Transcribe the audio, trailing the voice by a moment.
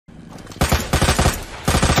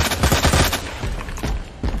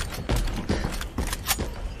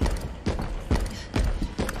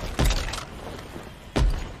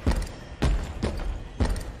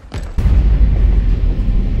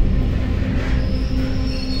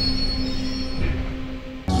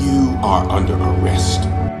are under arrest.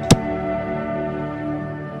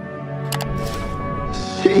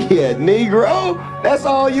 Shit, Negro, that's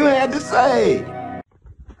all you had to say.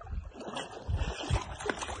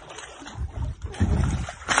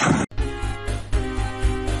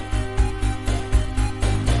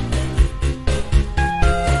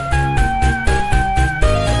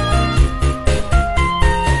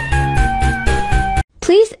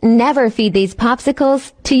 Please never feed these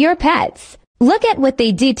popsicles to your pets. Look at what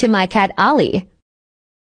they do to my cat Ollie.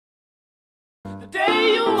 The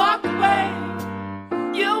day you walked away,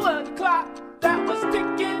 you were the clock that was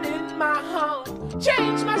ticking in my home.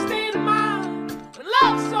 Changed my state of mind, but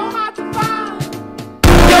love's so hard to find.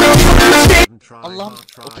 Allah.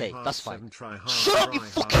 Okay, that's fine. Shut up, you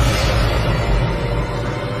fucking.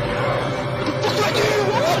 What the fuck do you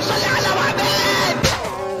want?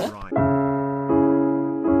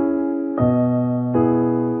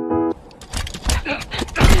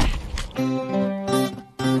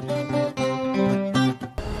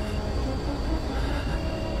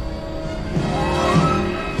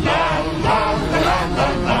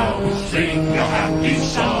 Sing a happy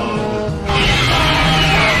song.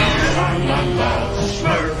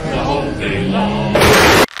 Smurf the whole day long.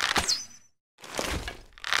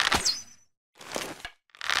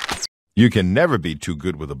 You can never be too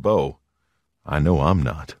good with a bow. I know I'm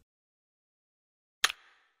not.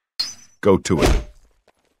 Go to it.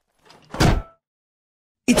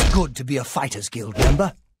 It's good to be a Fighters Guild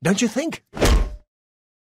member, don't you think?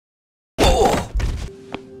 Oh!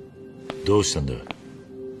 どうしたんだ?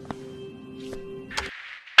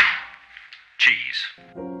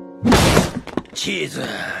 Cheese.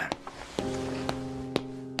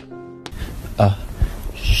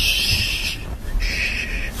 Shh.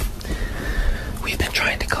 We've been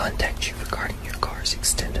trying to contact you regarding your car's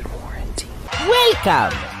extended warranty.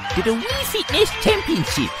 Welcome to the Wii Fitness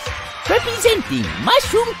Championships, representing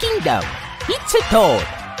Mushroom Kingdom. It's a toad.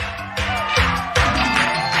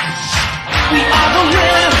 We are the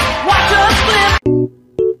winners, watch us flip.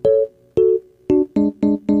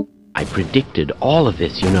 I predicted all of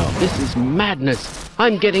this, you know. This is madness.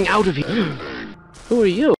 I'm getting out of here. Who are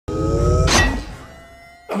you?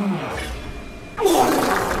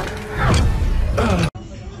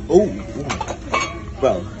 Ooh.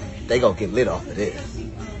 Bro, they gonna get lit off of this.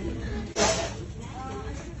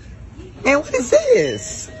 Man, what is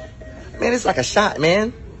this? Man, it's like a shot,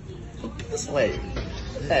 man. This way.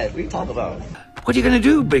 Hey, what are you talking about? What are you gonna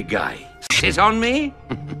do, big guy? Sit on me?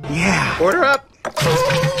 Yeah. Order up.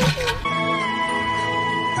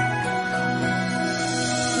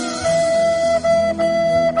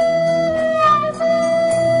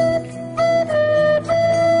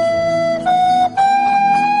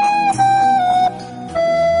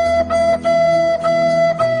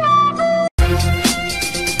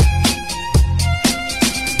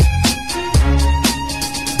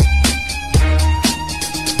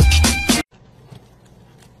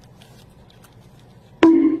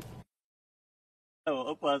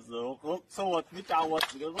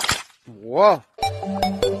 Whoa.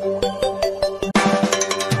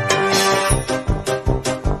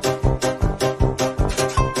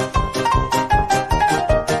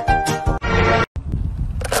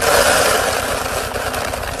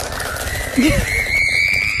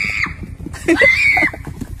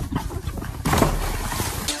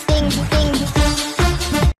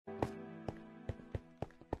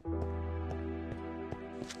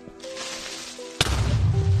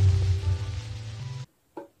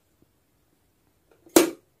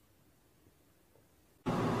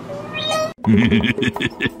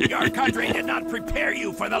 Your country did not prepare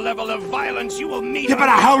you for the level of violence you will meet. You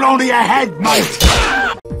better hold on to your head, mate.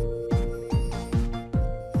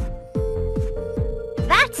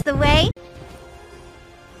 That's the way.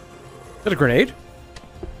 Is that a grenade?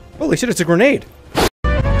 Holy shit, it's a grenade.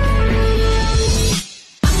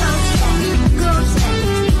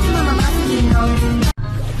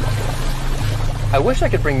 I wish I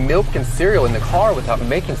could bring milk and cereal in the car without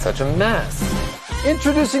making such a mess.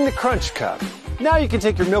 Introducing the Crunch Cup. Now you can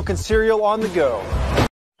take your milk and cereal on the go.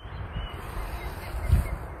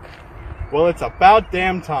 Well, it's about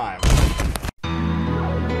damn time.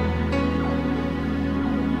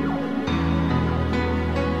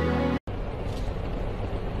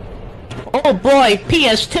 Oh boy,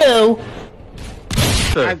 PS2.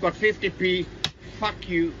 I've got 50p. Fuck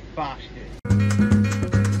you, bastard.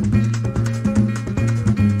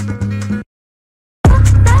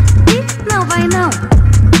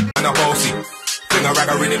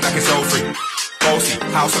 I read it like it's all free. Bossy,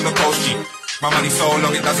 house on the coast, G. My money so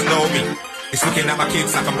long it doesn't know me. It's looking at my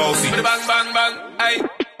kids like I'm bossy. Bang, bang, bang, ay.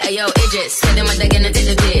 Ayo, Idris, hit them with the gun and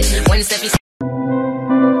did. One step you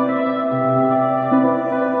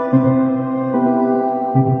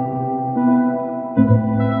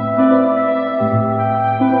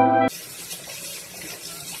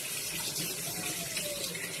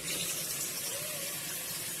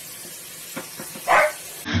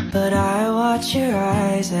But I watch your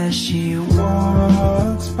eyes as she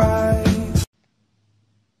walks by.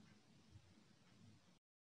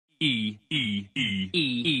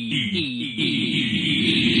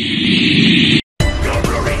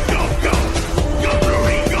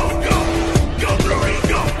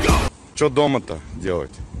 Что дома-то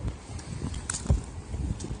делать?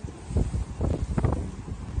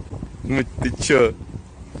 Ну ты чё?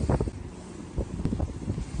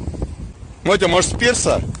 Мотя, может, с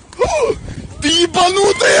пирса? О, ты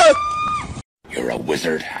ебанутая! You're a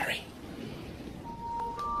wizard, Harry.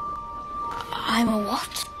 I'm a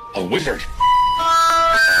what? A wizard.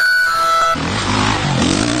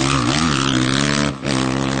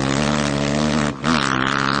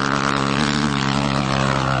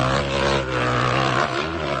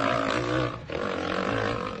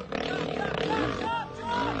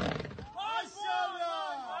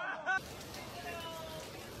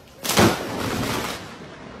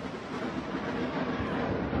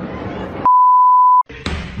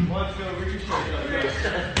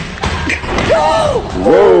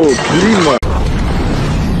 Воу, клима!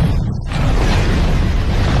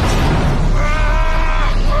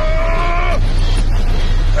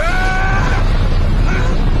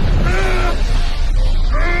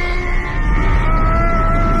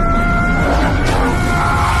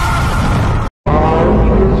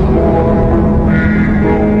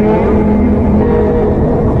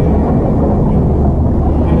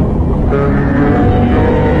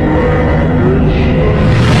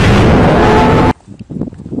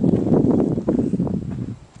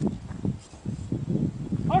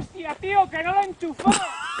 ¡Hostia, tío, que no lo he enchufado!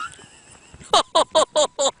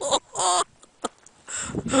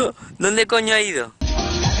 ¿Dónde coño ha ido?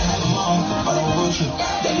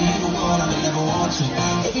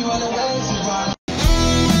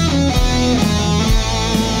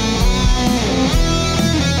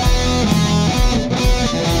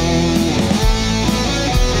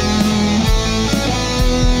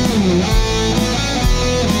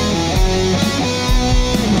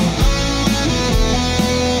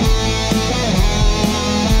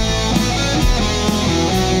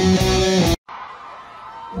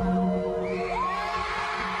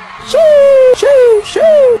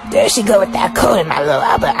 There she go with that coin, my little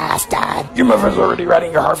Albert Einstein. Your mother's already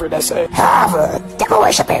writing your Harvard essay. Harvard, devil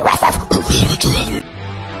worshipping, wrath of...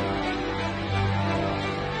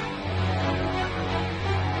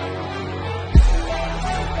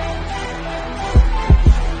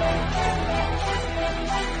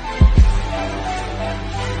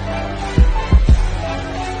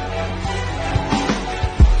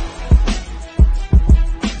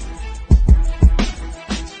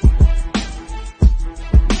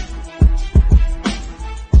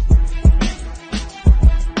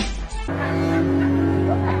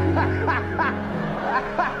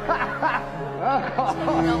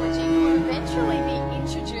 Technology will eventually be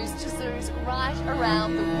introduced to zoos right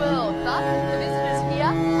around the world, but the visitors here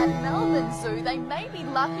at Melbourne Zoo, they may be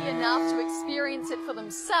lucky enough to experience it for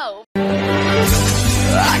themselves.